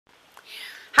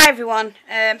Hi everyone,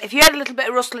 if you heard a little bit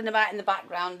of rustling about in the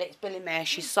background, it's Billy May.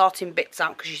 She's sorting bits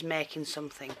out because she's making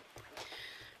something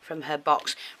from her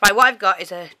box. Right, what I've got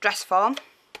is a dress form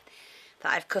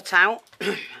that I've cut out,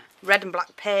 red and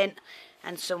black paint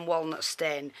and some walnut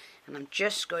stain, and I'm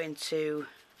just going to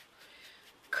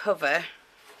cover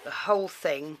the whole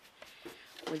thing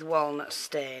with walnut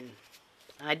stain.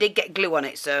 I did get glue on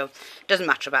it, so it doesn't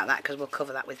matter about that because we'll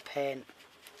cover that with paint.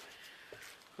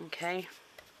 Okay.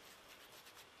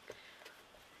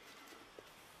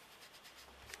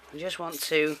 I just want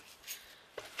to,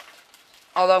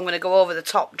 although I'm going to go over the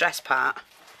top dress part,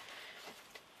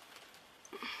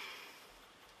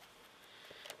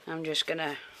 I'm just going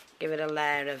to give it a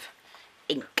layer of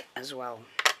ink as well.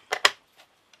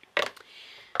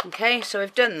 Okay, so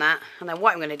we've done that, and then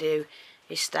what I'm going to do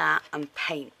is start and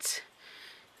paint.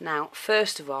 Now,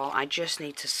 first of all, I just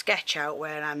need to sketch out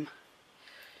where I'm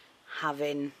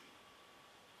having...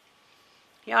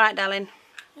 You alright, darling?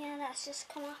 Yeah, that's just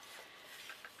come off.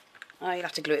 Oh, you'll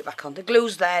have to glue it back on. The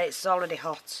glue's there, it's already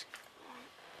hot.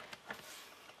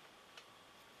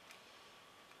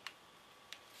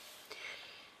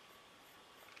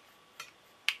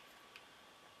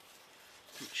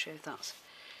 Not sure if that's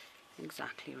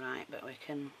exactly right, but we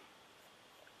can...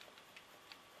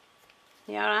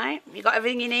 You alright? You got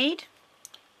everything you need?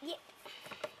 Yep.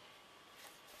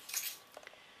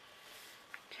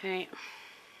 Okay.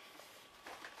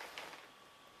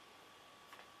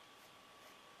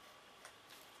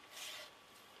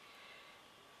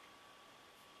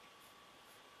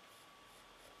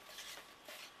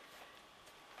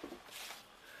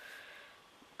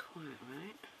 Quite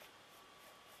right.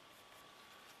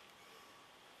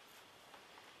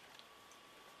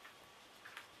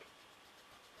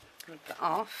 Rip that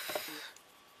off.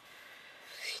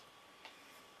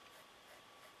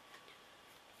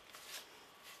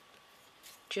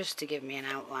 Just to give me an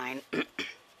outline of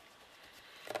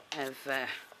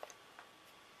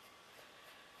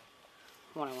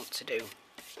what I want to do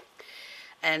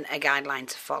and a guideline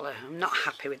to follow. I'm not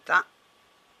happy with that,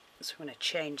 so I'm going to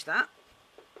change that.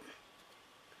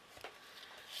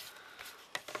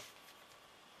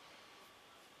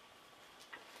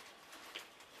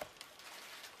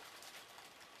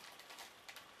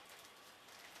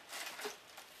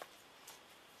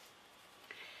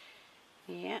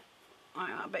 Yeah, right,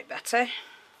 that a bit better.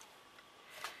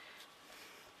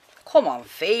 Come on,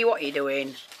 Fee, what are you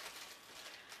doing?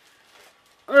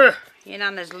 Ugh, your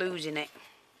Nana's losing it.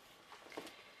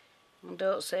 And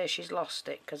don't say she's lost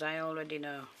it, because I already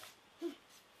know.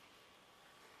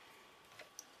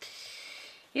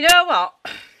 You know what?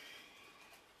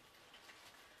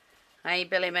 Hey,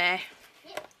 Billy May.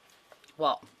 Yep.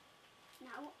 What?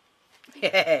 No.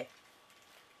 Yeah.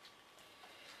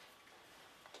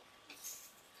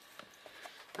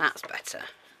 That's better.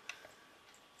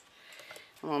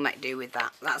 And we'll make do with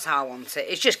that. That's how I want it.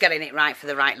 It's just getting it right for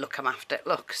the right look I'm after.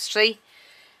 Look, see?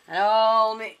 And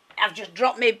all me, I've just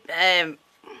dropped me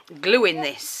glue in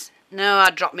this. No,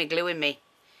 I dropped me glue in me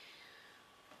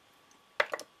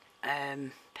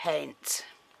paint.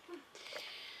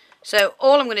 So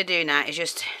all I'm going to do now is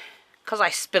just, because I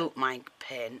spilt my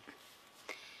paint,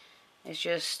 is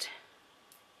just...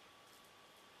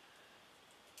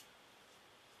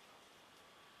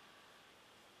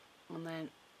 And then,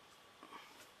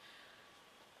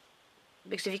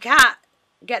 because if you can't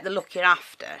get the look you're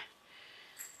after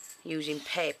using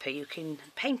paper, you can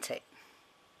paint it.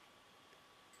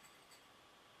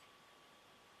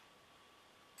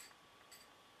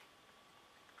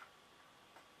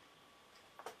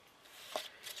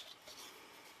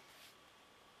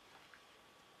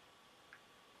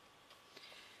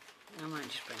 I might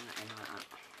just bring that in like that.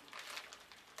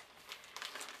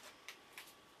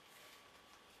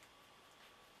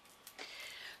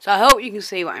 So I hope you can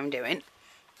see what I'm doing.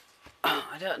 Oh,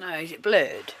 I don't know, is it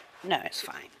blurred? No, it's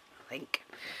fine, I think.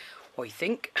 What do you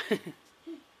think?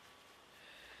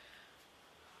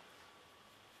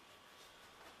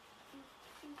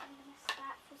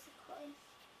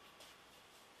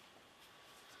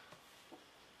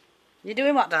 You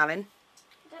doing what, darling?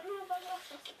 I don't know if I'm going to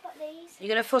fussy cut these. You're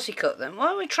going to fussy cut them?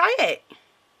 Well, we try it.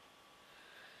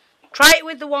 Try it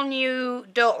with the one you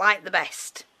don't like the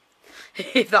best.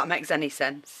 If that makes any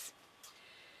sense.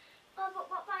 Oh, but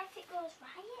what about if it goes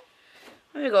right?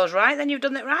 If it goes right, then you've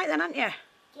done it right then, haven't you?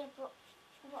 Yeah, but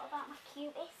what about my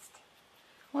cutest?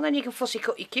 Well, then you can fussy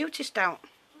cut your cutest out.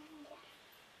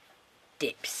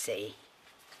 Yeah. Dipsy.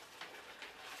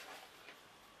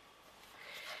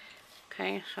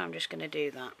 Okay, so I'm just going to do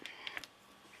that.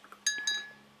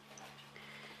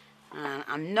 And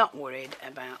I'm not worried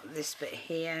about this bit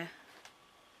here.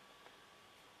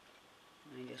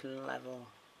 And just level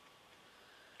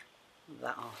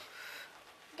that off.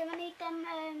 Do I need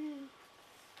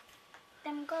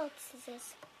them gold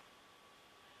scissors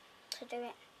to do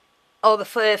it? Oh, the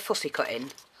fussy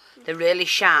cutting. They're really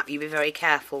sharp. You be very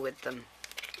careful with them.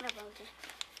 I will do.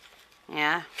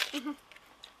 Yeah?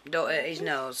 Don't hurt his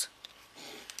nose.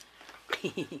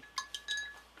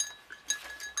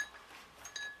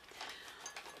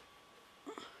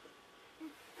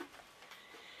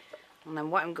 And then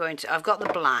what I'm going to... I've got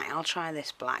the black. I'll try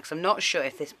this black. So I'm not sure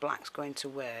if this black's going to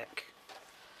work.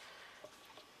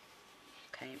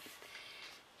 Okay.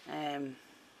 I'm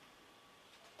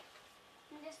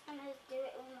just going to do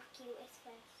it with my cutest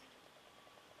first.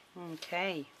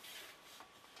 Okay.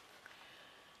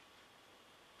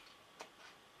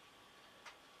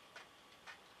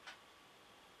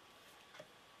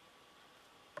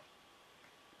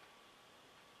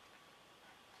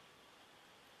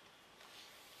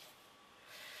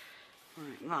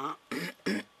 Like that.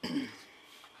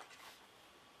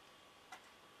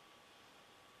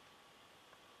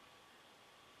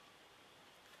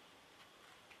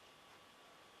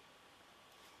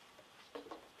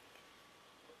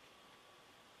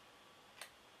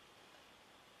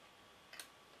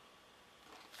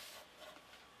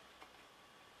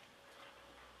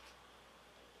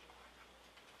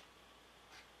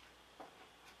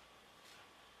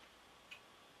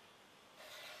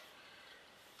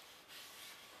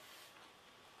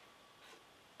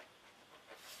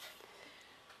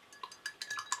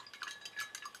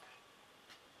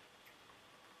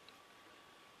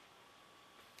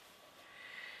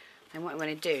 And what I'm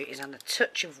going to do is add a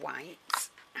touch of white.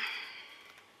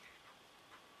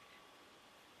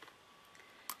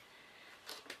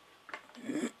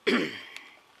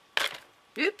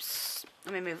 Oops.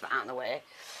 Let me move that out of the way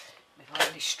before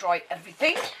I destroy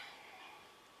everything.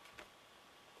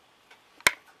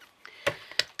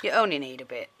 You only need a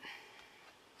bit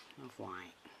of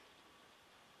white.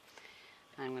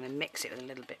 I'm going to mix it with a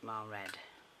little bit more red.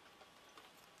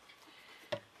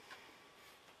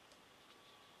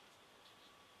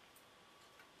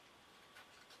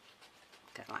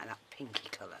 Get like that pinky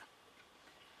colour.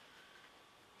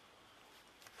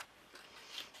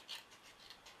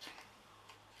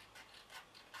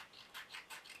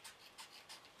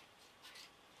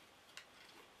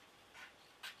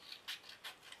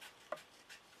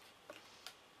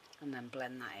 And then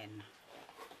blend that in.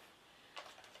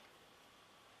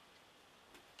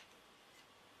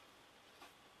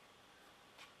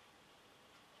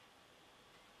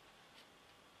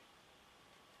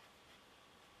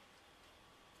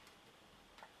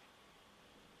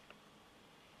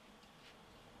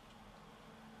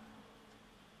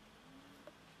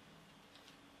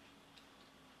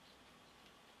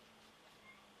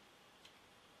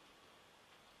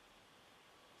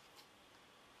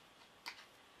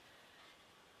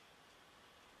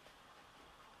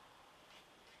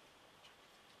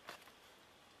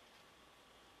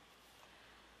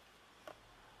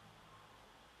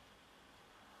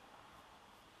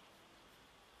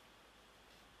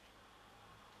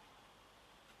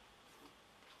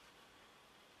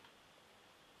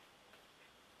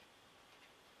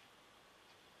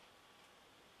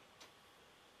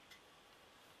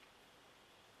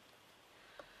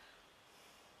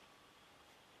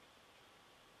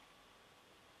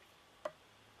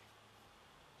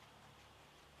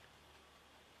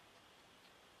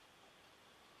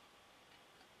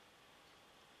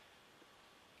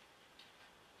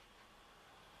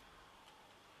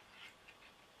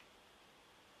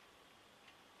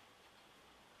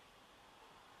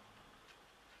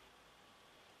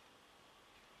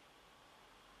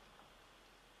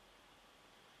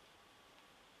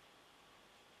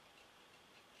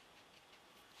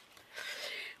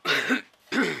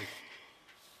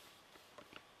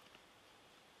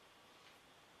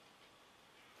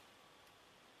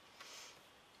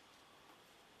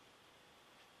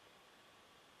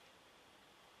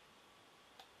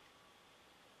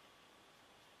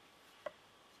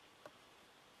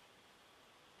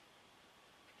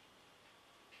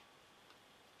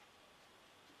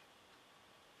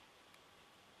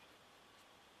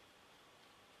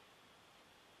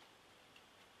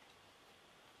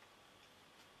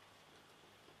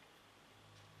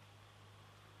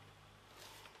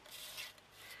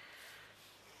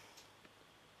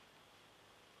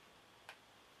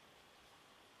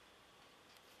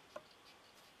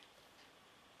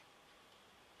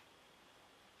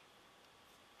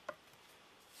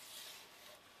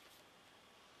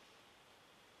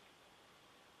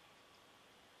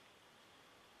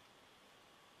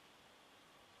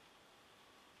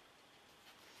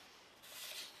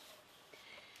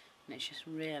 And it's just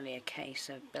really a case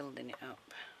of building it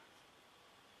up.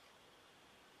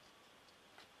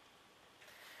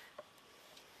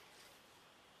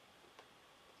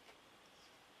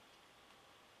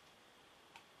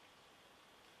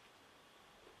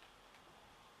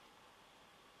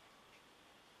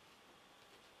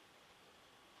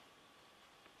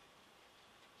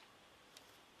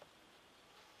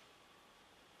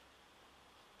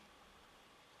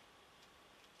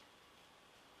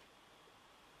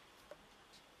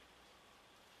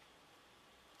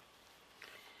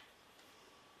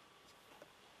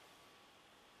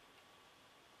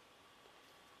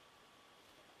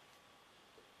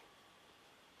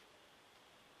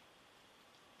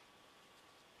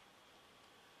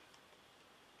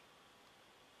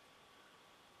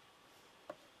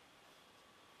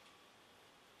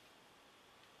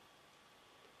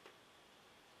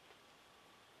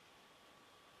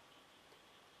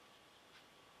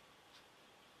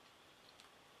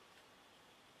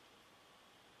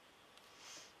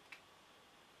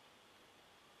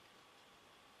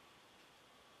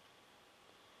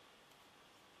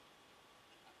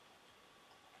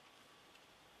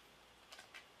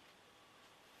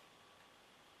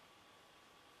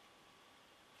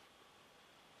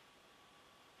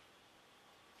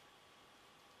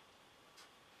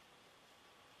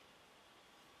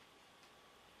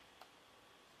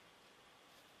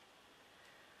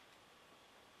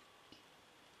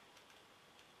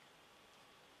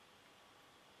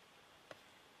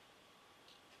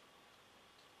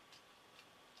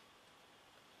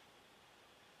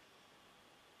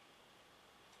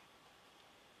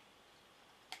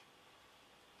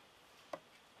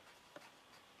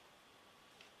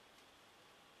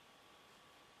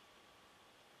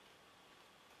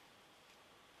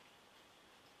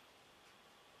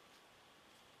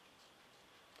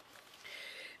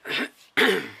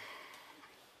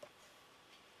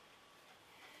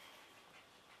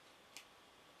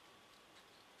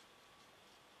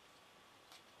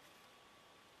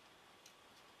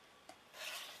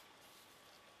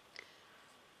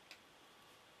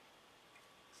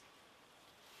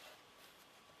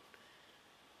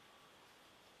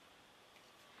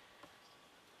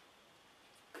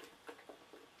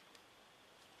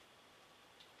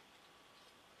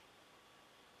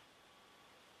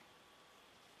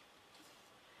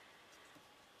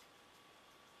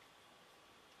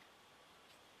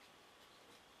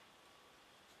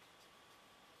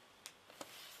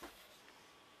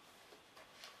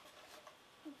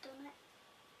 I've done it.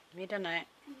 Have you done it?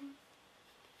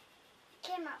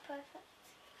 Came out perfect.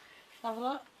 Have a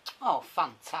look. Oh,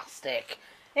 fantastic.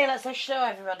 Here, let's just show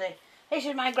everybody. This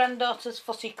is my granddaughter's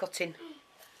fussy cutting.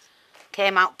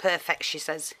 Came out perfect, she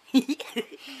says.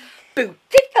 Beautiful.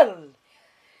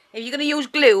 If you're going to use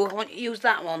glue, I want you to use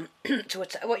that one.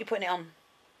 What are you putting it on?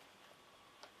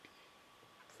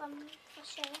 For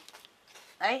sure.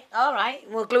 Hey, alright.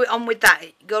 We'll glue it on with that.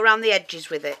 Go around the edges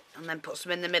with it and then put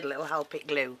some in the middle. It'll help it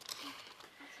glue.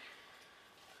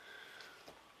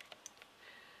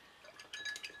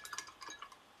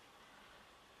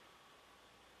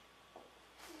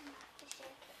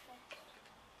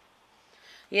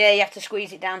 Yeah, you have to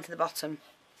squeeze it down to the bottom.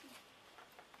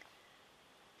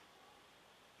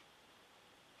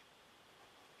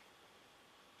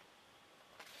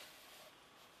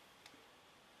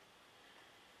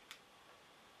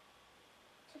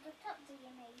 To the top, do you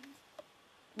mean?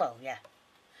 Well, yeah.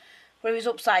 But if it's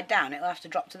upside down, it'll have to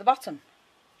drop to the bottom.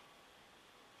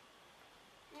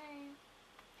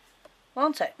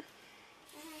 Won't it?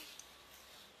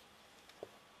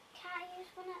 Can't I use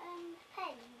one of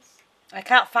pens? I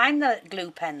can't find the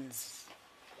glue pens.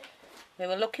 We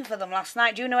were looking for them last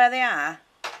night. Do you know where they are?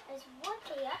 There's one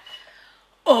here.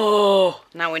 Oh,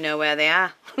 now we know where they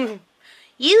are.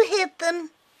 You hid them.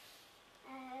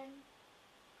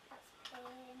 That's pen.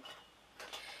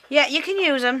 Yeah, you can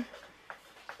use them.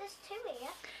 There's two here.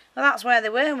 Well, that's where they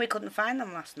were and we couldn't find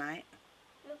them last night.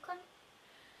 Look on.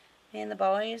 Me and the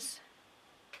boys.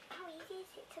 How easy is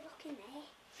it to look in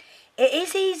there? It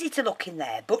is easy to look in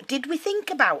there, but did we think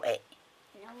about it?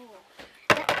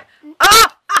 No.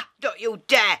 Ah! Ah! Don't you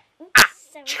dare!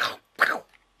 Sorry. Ah!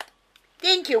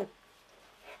 Thank you.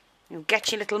 You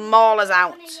get your little maulers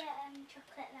out. One of your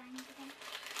chocolate limes again.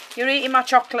 You're eating my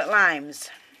chocolate limes.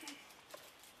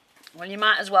 Well, you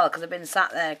might as well, because I've been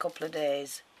sat there a couple of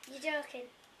days. You're joking?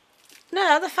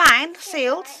 No, they're fine. Yeah,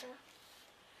 Sealed. right,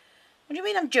 What do you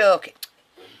mean I'm joking?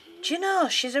 Do you know,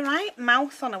 she's a right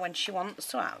mouth on her when she wants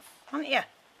to have, aren't you?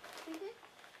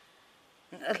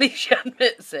 At least she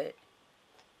admits it.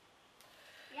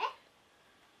 Yeah.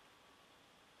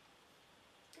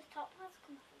 The top has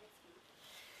come off of this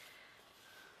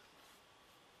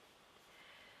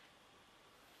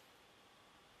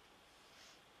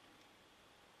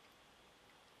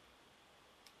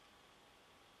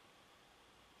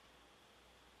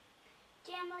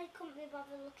Emily couldn't be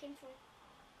bothered looking for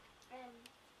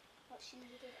what she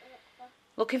needed to look for.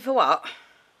 Looking for what?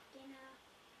 Dinner.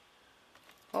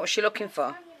 What was she looking for?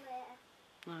 I'll tell you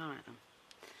later. Alright then.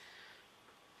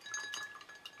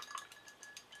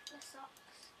 The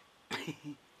socks.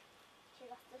 She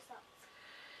left the socks.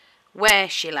 Where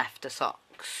she left the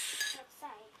socks.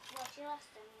 Outside. Well, she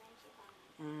lost them and then she found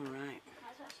them. Alright.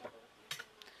 That's what she was looking for.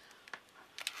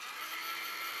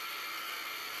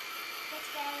 Let's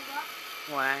get a box.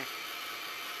 Why?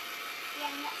 Yeah,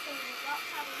 and that's the box.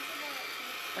 How into the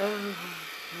Oh,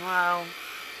 wow.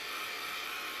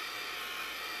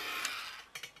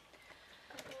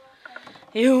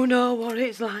 You know what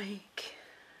it's like.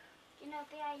 You know,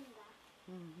 behind that,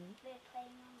 they're playing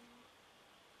on there.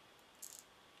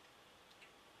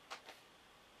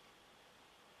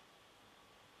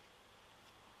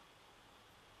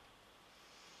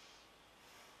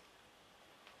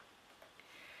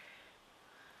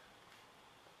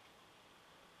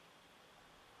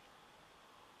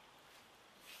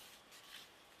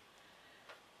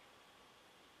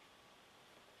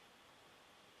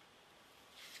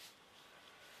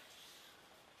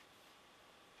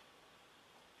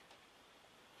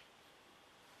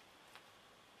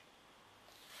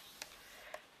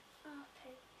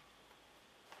 Okay.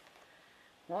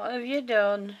 What have you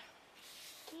done?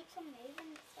 Keeps on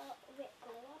moving, so a bit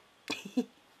glue.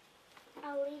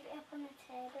 I'll leave it up on the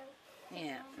table.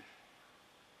 Yeah.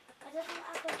 I don't know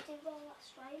how to do all that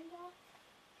strand off.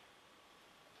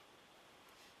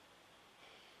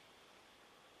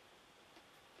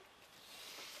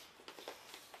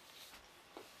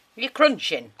 You're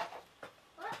crunching.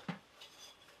 What?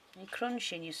 You're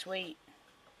crunching, you're sweet.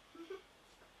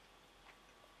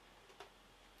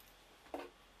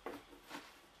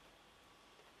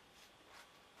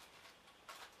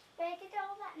 Where did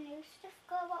all that new stuff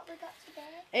go, what we got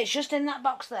today? It's just in that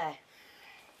box there.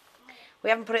 We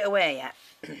haven't put it away yet.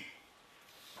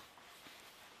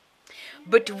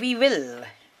 But we will.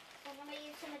 I want to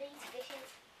use some of these fishes.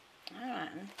 Alright.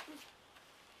 And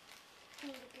the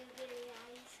googly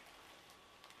eyes.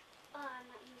 Oh, I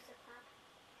might use the crab.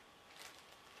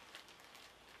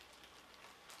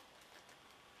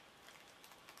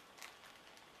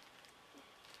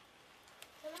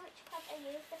 I don't know which crab I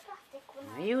use, the plastic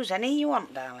one. Use any you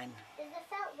want, darling. Is the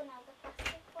felt one or the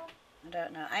plastic one? I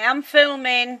don't know. I am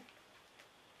filming.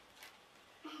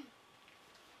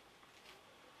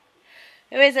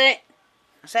 Who is it?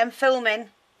 I said I'm filming.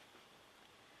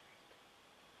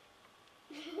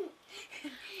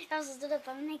 I was stood up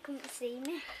and they couldn't see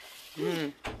me.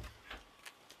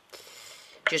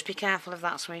 Just be careful of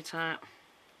that, sweetheart.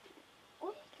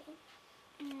 Okay.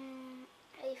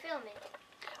 Are you filming?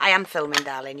 I am filming,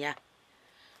 darling, yeah.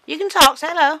 You can talk, say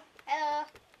hello. Hello.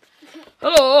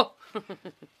 Hello.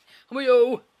 How are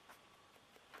you?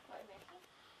 What are you making?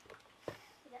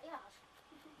 Is that yours?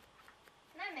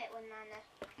 Can I make one, Nana?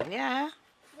 Yeah.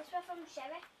 This one from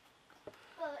Sherry.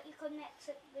 Well, you could mix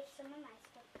it with some of my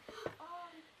stuff.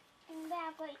 And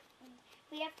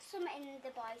we have some in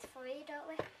the boys for you, don't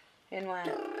we? In where?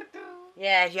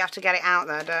 Yeah, you have to get it out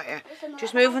there, don't you?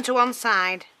 Just move them to one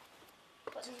side.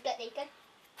 What, did you get naked?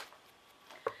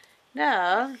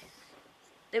 No.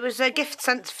 There was a gift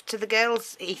sent to the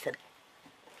girls, Ethan.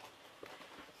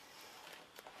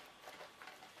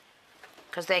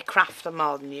 Because they craft them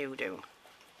more than you do.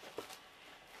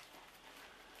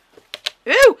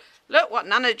 Ooh! Look what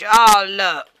Nana... Oh,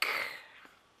 look.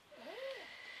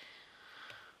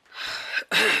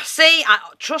 See,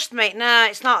 trust me. No,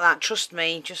 it's not that. Trust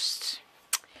me. Just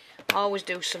always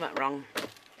do something wrong. Look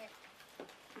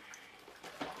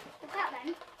at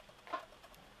them.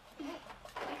 I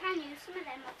can use some of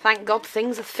them. Thank God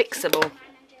things are fixable.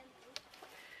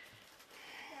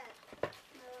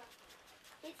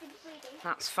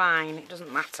 That's fine. It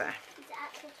doesn't matter.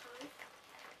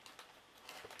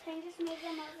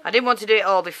 I didn't want to do it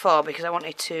all before because I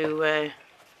wanted to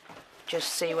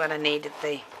just see when I needed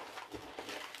the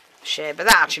shade. But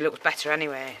that actually looks better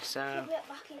anyway. So,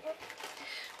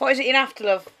 what is it you have to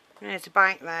love? There's a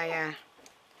bike there, yeah.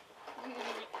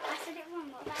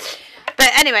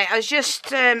 But anyway, I'm just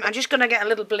gonna get a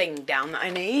little bling down that I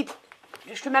need.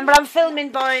 Just remember, I'm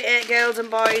filming girls and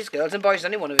boys. Girls and boys,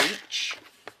 only one of each.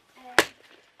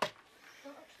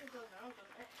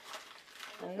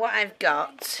 And what I've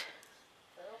got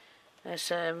are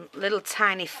some little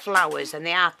tiny flowers, and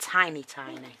they are tiny.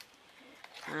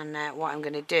 And what I'm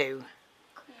going to do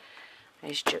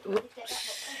is just...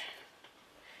 Oops.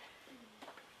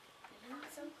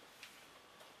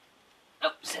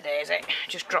 Oops, a daisy.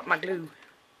 Just dropped my glue.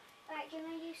 Right, do you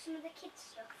want to use some of the kids'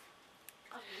 stuff?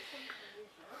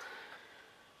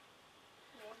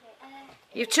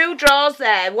 You've 2 drawers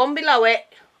there, one below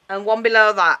it and one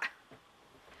below that.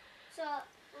 So,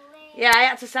 Yeah, I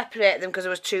had to separate them because there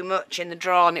was too much in the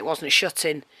drawer and it wasn't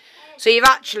shutting. So you've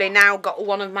actually now got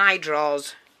one of my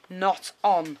drawers not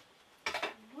on.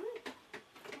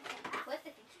 where's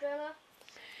the fixed drawer?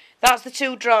 That's the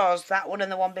 2 drawers, that one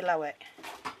and the one below it.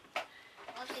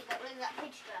 Also, you got rid of that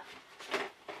fixed drawer.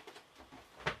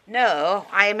 No,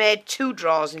 I made 2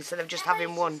 drawers instead of just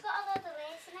having one. It's got a load of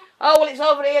lace in it. Oh, well, it's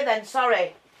over here then,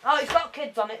 sorry. Oh, it's got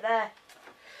kids on it there.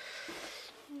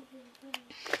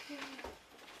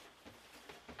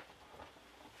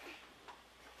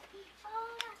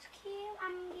 Oh, that's cute.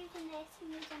 I'm using this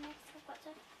and using this. I've got to.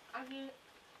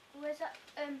 Where's that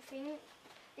thing?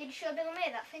 Did you show Bill and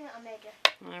May that thing that I made you?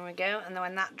 There we go, and then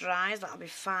when that dries, that'll be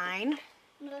fine.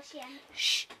 No, she ain't.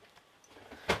 Shh.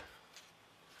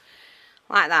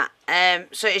 Like that.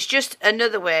 So it's just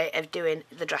another way of doing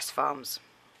the dress forms.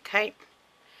 Okay?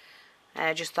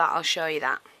 Just thought I'll show you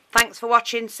that. Thanks for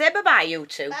watching. Say bye-bye, you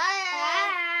two. Bye.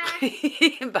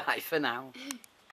 Bye for now.